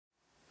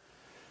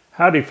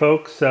Howdy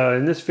folks,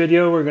 in this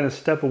video we're going to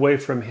step away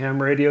from ham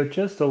radio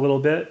just a little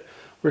bit.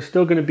 We're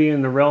still going to be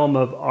in the realm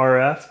of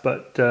RF,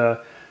 but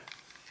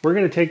we're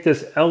going to take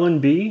this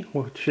LNB,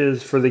 which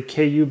is for the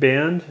KU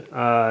band.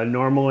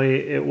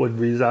 Normally it would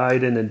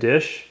reside in a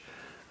dish,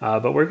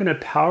 but we're going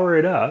to power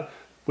it up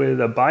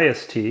with a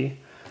bias T.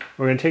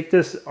 We're going to take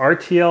this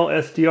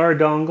RTL-SDR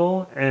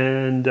dongle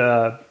and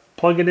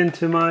plug it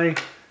into my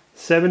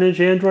 7-inch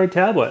Android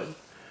tablet.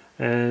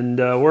 And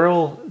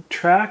we'll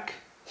track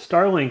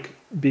Starlink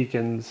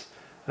beacons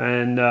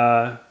and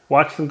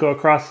watch them go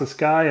across the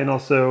sky, and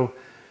also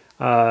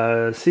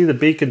see the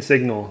beacon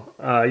signal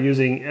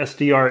using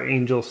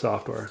SDRangel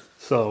software.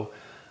 So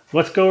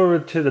let's go over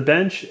to the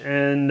bench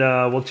and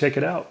we'll check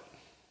it out.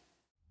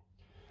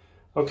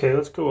 Okay,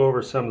 let's go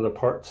over some of the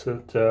parts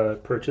that I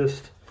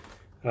purchased.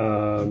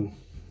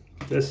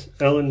 This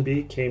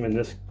LNB came in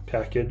this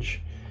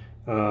package.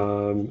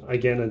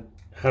 Again,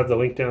 I have the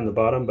link down the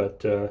bottom,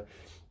 but it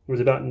was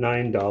about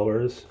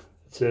 $9.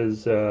 It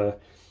says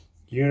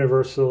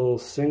Universal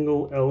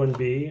single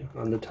LNB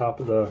on the top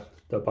of the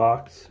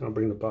box. I'll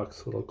bring the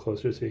box a little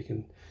closer so you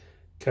can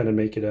kind of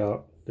make it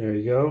out. There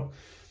you go.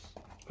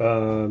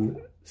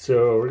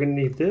 So we're going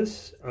to need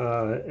this,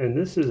 and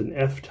this is an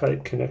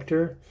F-type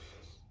connector.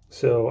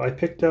 So I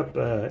picked up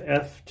a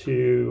F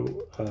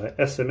to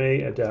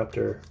SMA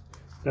adapter.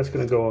 That's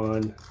going to go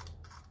on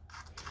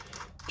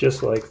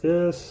just like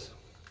this.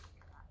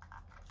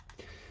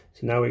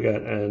 So now we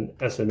got an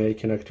SMA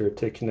connector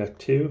to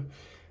connect to.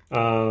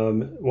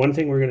 One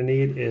thing we're going to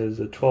need is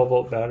a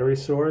 12-volt battery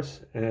source,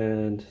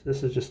 and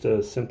this is just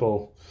a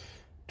simple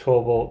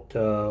 12-volt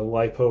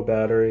LiPo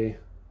battery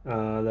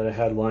that I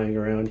had lying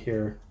around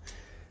here.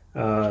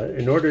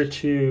 In order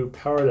to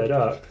power that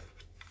up,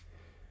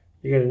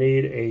 you're going to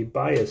need a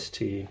bias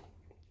T.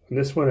 And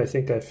this one I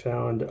think I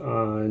found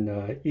on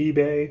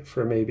eBay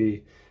for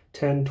maybe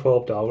 $10,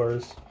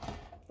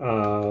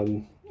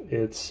 $12.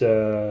 It's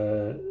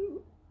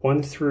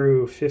 1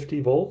 through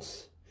 50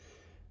 volts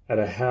at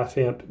a 1/2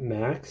 amp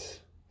max,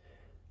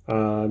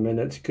 and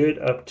it's good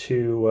up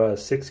to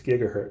 6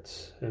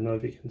 gigahertz. I don't know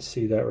if you can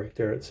see that right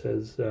there. It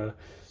says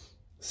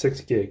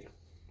 6 gig.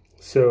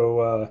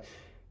 So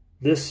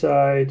this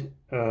side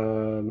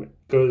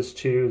goes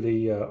to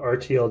the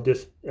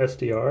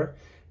RTL-SDR,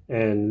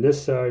 and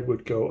this side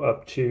would go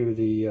up to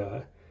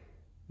the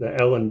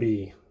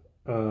LNB.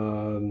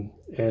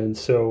 And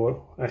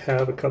so I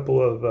have a couple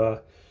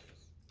of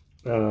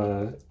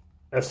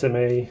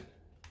SMA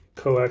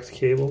coax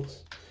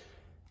cables.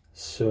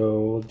 So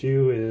what we'll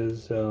do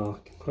is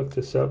hook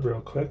this up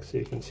real quick so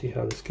you can see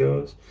how this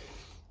goes.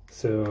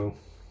 So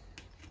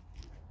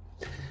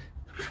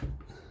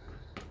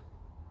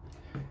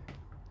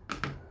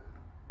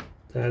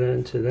that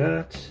end to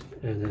that,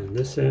 and then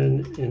this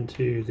end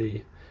into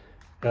the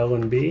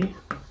LNB,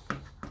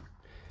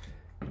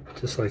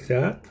 just like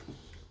that.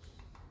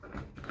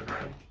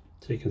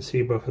 So you can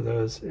see both of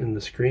those in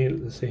the screen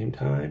at the same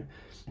time.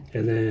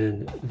 And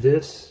then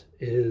this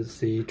is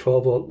the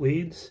 12-volt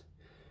leads,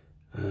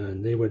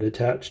 and they would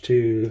attach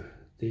to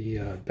the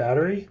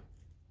battery,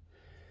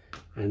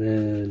 and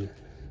then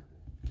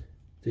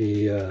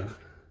the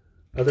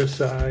other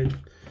side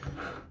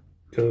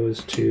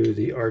goes to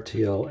the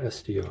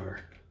RTL-SDR.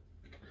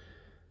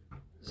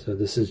 So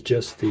this is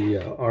just the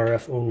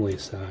RF only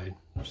side.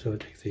 So I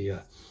take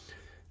the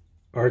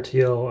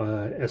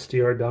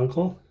RTL-SDR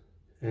dongle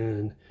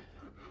and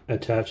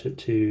attach it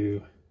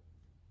to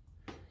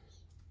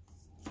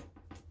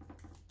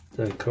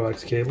the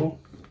coax cable.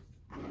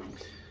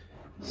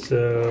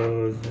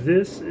 So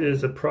this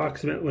is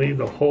approximately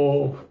the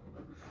whole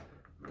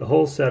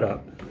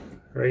setup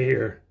right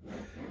here.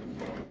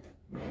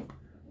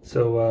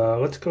 So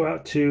let's go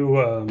out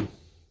to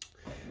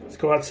let's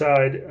go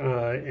outside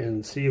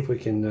and see if we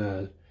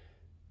can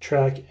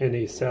track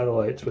any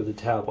satellites with the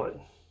tablet.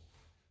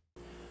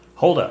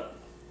 Hold up.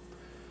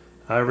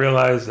 I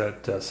realize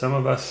that some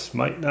of us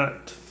might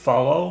not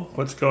follow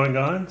what's going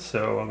on,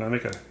 so I'm going to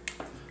make a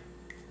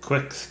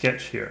quick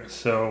sketch here.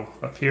 So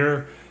up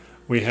here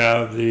we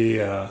have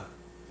the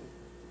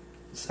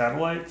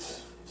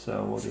satellites.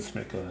 So we'll just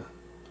make a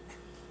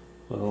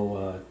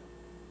little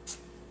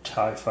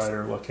TIE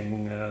fighter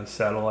looking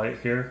satellite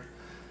here.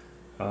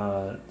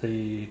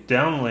 The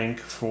downlink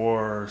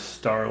for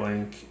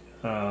Starlink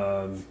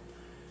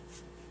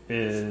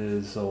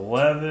is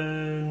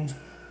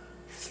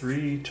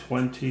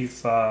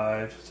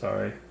 325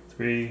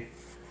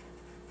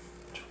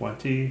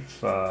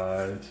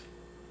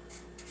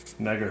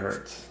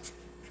 megahertz.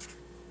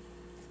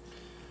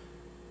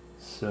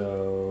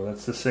 So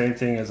that's the same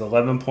thing as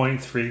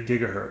 11.3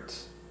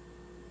 gigahertz.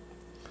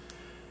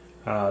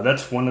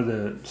 That's one of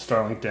the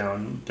Starlink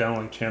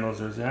downlink channels.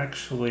 There's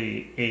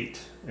actually 8,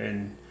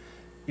 and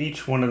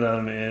each one of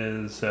them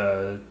is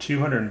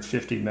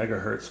 250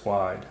 megahertz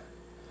wide.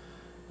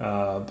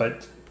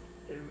 But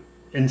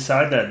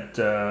inside that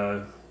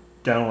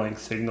downlink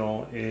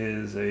signal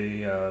is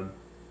a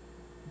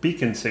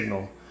beacon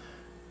signal,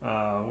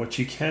 which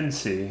you can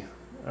see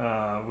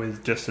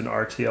with just an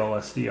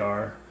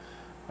RTL-SDR.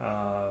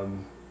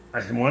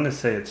 I want to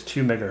say it's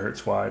 2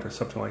 megahertz wide or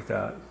something like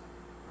that.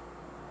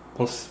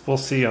 We'll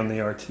see on the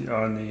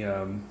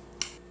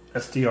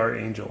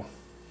SDRangel.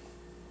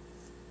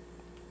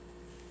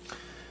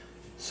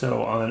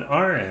 So on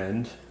our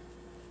end,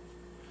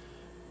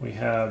 we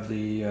have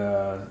the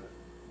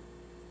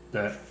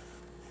that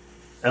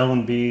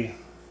LNB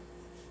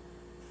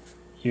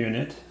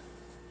unit,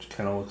 which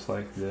kind of looks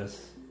like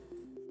this.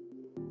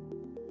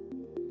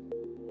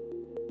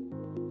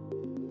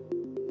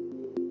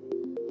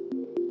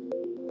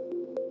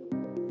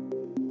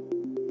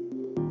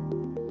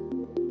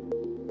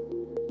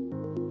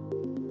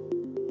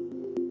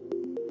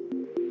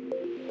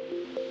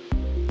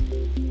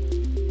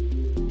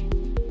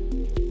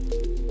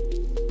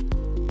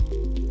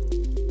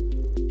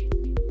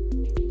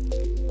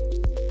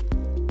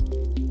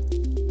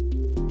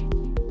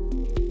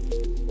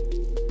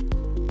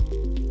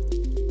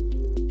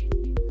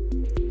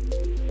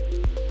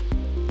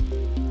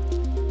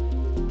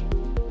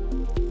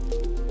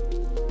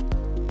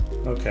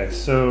 Okay,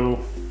 so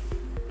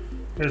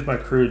here's my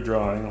crude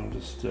drawing. I'll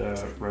just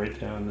write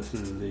down, this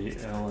is the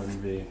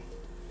LNB.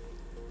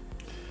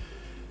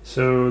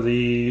 So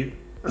the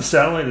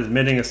satellite is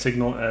emitting a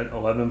signal at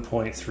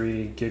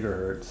 11.3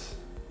 gigahertz.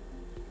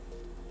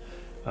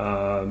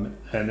 And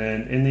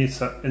then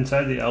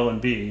inside the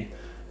LNB,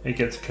 it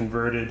gets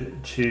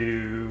converted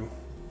to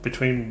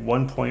between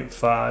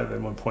 1.5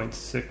 and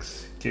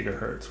 1.6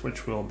 gigahertz,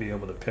 which we'll be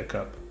able to pick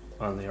up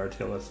on the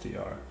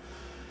RTL-SDR.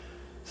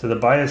 So the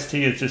bias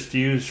T is just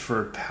used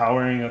for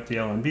powering up the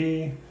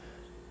LNB.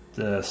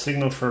 The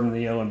signal from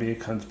the LNB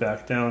comes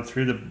back down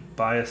through the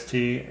bias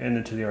T and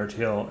into the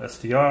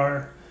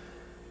RTL-SDR.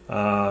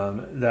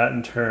 That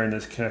in turn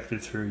is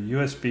connected through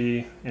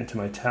USB into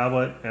my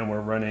tablet, and we're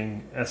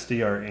running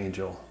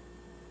SDRangel.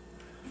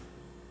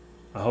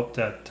 I hope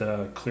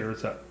that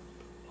clears up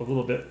a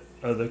little bit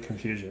of the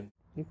confusion.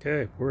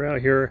 Okay, we're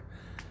out here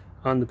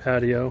on the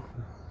patio.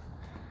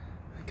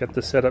 Got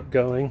the setup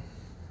going.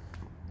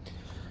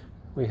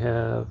 We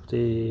have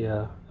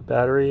the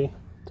battery,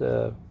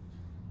 the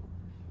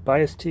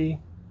bias T,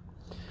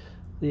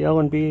 the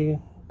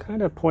LNB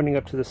kind of pointing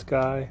up to the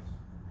sky,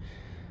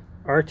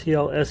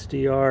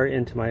 RTL-SDR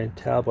into my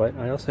tablet.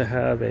 I also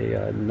have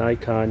a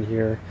Nikon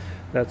here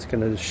that's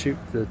going to shoot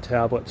the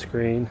tablet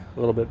screen a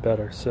little bit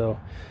better, so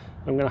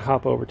I'm going to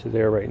hop over to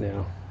there right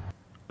now.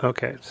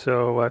 Okay,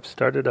 so I've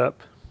started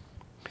up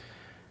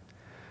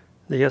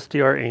the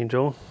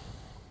SDRangel.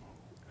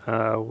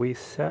 We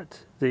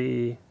set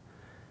the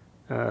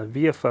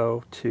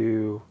VFO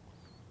to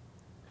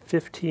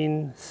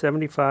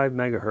 1575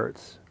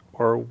 megahertz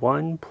or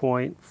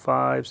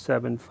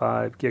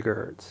 1.575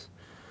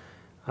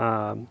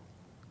 gigahertz.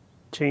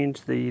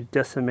 Change the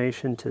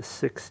decimation to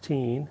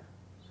 16.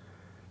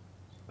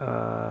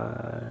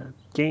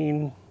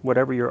 Gain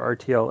whatever your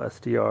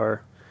RTL-SDR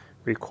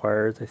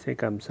requires. I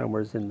think I'm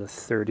somewhere in the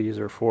 30s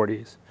or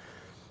 40s.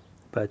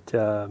 But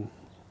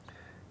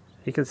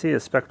you can see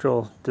a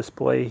spectral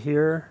display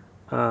here.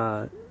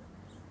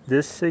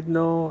 This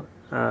signal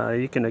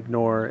you can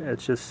ignore.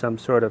 It's just some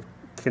sort of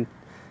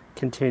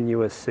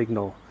continuous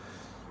signal.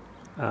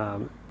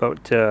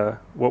 But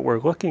what we're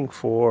looking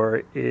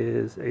for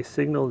is a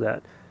signal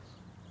that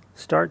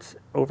starts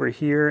over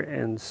here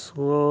and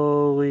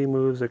slowly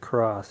moves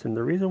across. And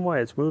the reason why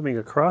it's moving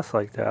across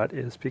like that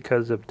is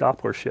because of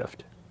Doppler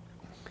Shift.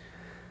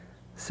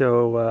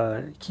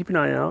 So keep an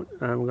eye out.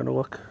 I'm going to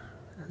look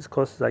as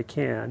close as I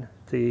can.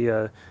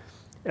 The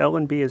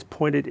LNB is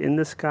pointed in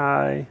the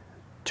sky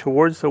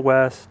towards the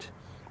west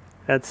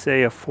at,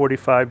 say, a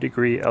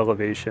 45-degree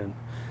elevation.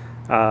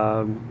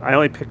 I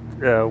only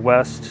picked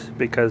west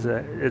because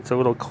it's a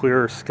little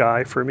clearer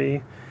sky for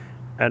me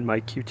at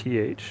my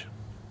QTH.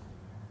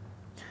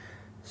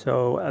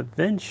 So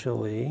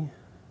eventually,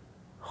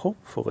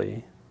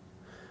 hopefully,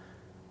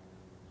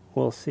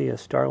 we'll see a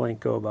Starlink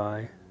go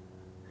by.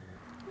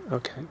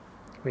 Okay,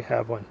 we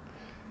have one.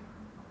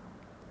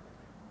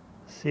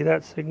 See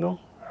that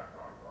signal?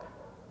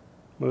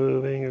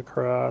 Moving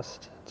across,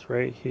 it's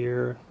right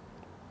here.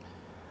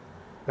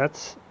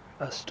 That's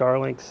a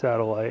Starlink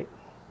satellite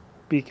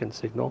beacon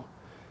signal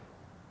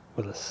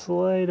with a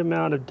slight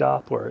amount of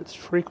Doppler. Its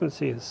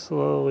frequency is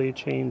slowly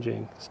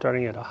changing,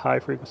 starting at a high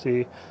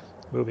frequency,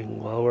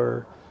 moving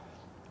lower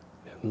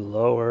and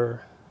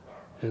lower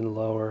and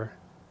lower.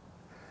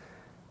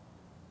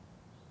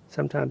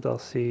 Sometimes I'll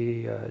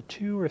see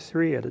 2 or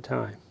 3 at a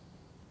time.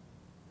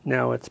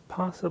 Now it's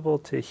possible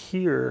to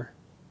hear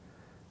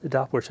the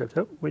Doppler shift.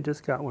 Oh, we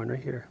just got one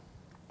right here.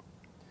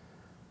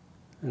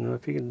 I don't know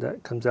if you can,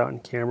 that comes out in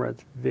camera.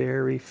 It's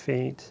very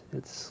faint.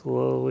 It's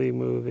slowly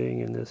moving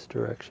in this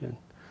direction.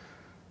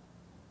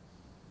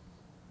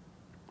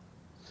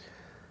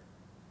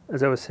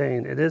 As I was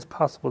saying, it is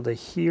possible to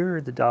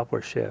hear the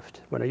Doppler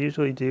shift. What I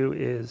usually do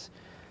is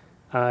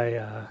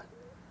I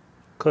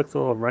click the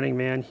little running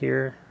man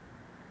here.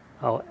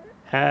 I'll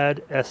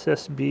add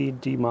SSB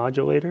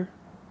demodulator,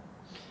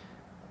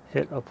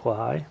 hit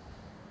apply,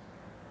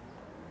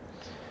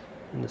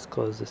 and just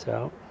close this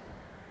out.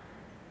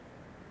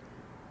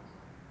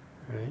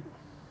 Right.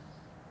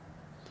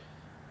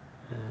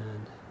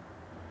 And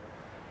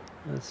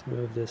let's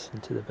move this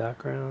into the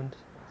background.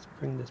 Let's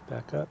bring this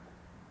back up.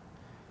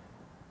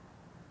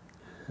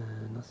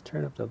 And let's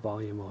turn up the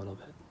volume a little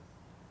bit.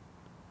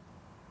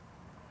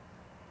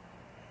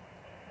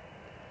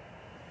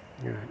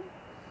 Alright.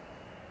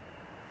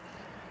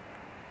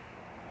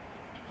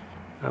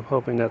 I'm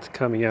hoping that's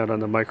coming out on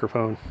the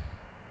microphone.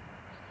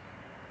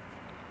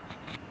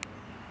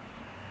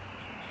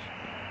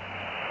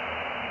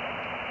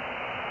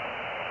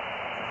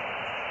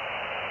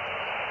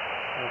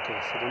 Okay,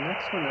 so the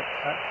next one that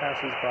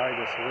passes by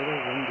this little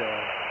window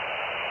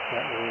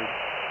that we're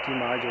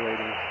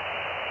demodulating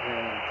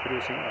and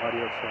producing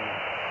audio from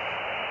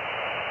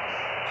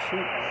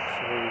should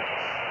actually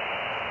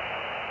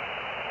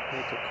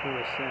make a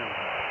cool sound.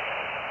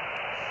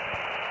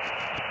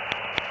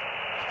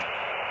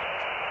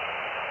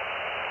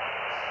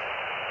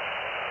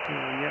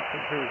 Yep,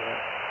 but here we go.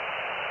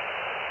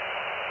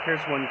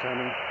 Here's one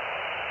coming.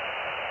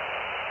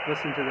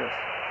 Listen to this.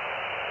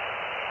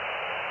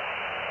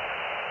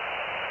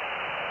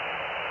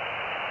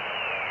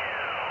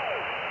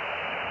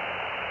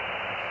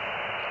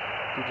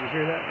 Did you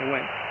hear that? It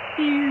went,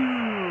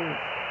 ew!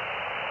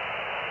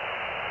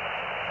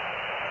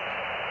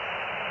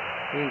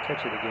 We can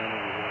catch it again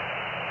over here.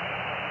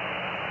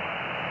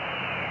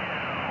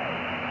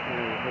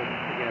 And hold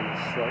it again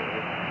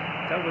slightly.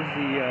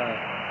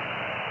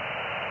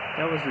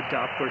 That was the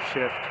Doppler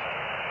shift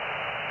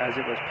as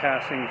it was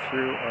passing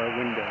through our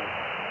window.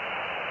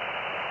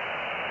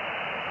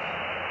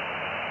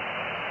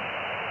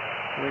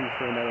 Waiting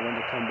for another one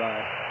to come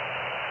by.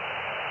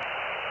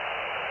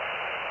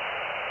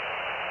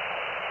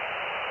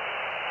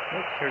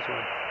 Oh, here's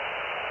one.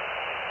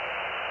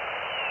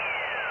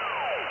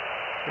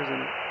 Here's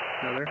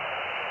another.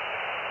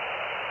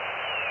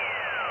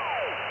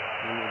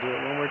 And we'll do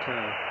it one more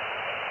time.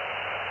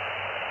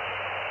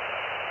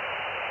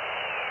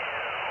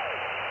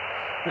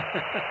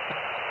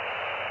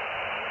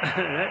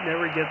 That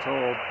never gets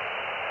old.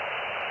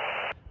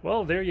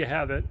 Well, there you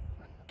have it.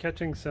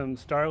 Catching some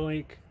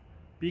Starlink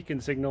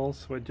Beacon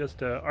signals with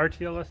just a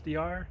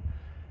RTL-SDR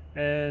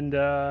and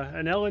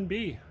an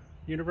LNB,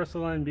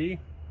 Universal LNB.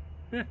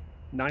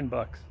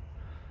 $9.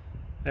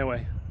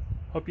 Anyway,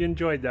 hope you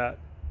enjoyed that.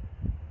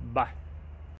 Bye.